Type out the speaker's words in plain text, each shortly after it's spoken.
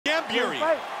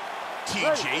Gamburyan.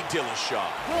 TJ Dillashaw.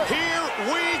 Here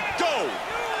we go.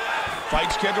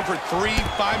 Fight scheduled for 3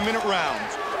 5-minute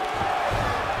rounds.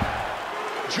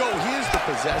 Joe, he is the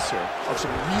possessor of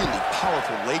some really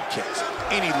powerful leg kicks,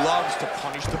 and he loves to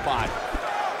punish the body.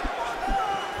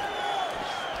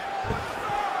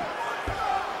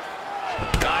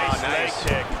 Nice leg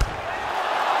kick.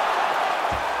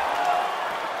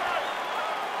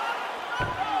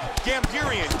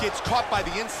 Gamburyan gets caught by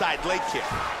the inside leg kick.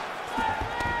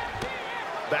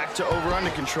 Back to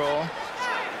over-under control.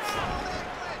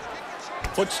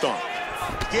 Foot stomp.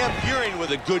 Gamburyan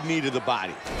with a good knee to the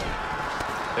body.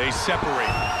 They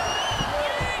separate.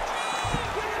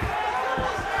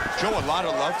 Joe, a lot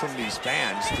of love from these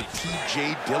fans to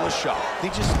TJ Dillashaw. They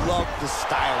just love the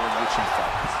style in which he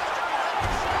fights.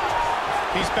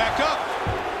 He's back up.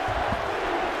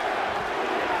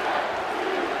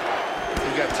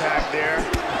 He got tagged there.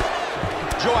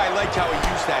 Joe, I like how he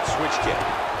used that switch kick.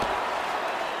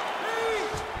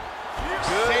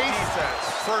 Good Safe defense.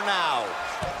 for now.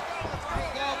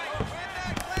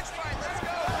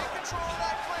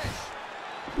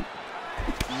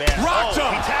 Man, Rocked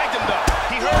him. He tagged him, though.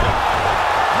 He hurt him.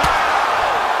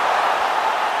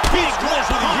 He scores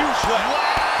with a huge left.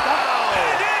 Wow.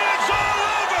 And it is all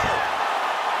over.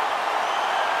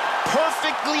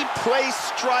 Perfectly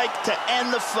placed strike to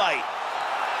end the fight.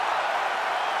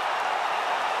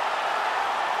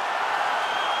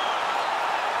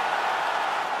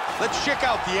 Let's check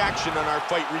out the action on our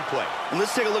fight replay.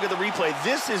 Let's take a look at the replay.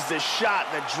 This is the shot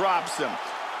that drops him.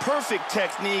 Perfect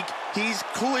technique. He's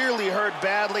clearly hurt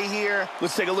badly here.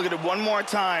 Let's take a look at it one more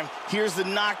time. Here's the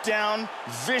knockdown.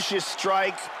 Vicious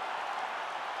strike.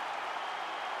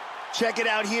 Check it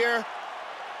out here.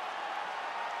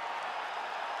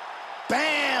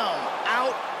 Bam!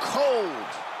 Out cold.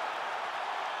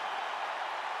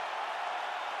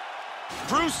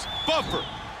 Bruce Buffer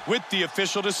with the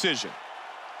official decision.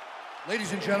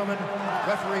 Ladies and gentlemen,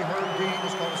 referee Herb Dean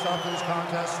is going to stop this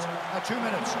contest at 2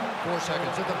 minutes, 4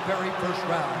 seconds in the very first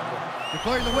round.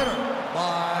 Declaring the winner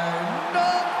by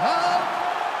knockout,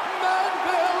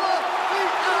 Manvel, the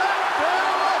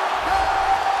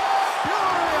Anvil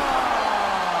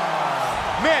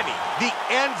Gamburyan. Manny, the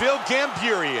Anvil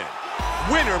Gamburyan,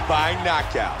 winner by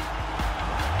knockout.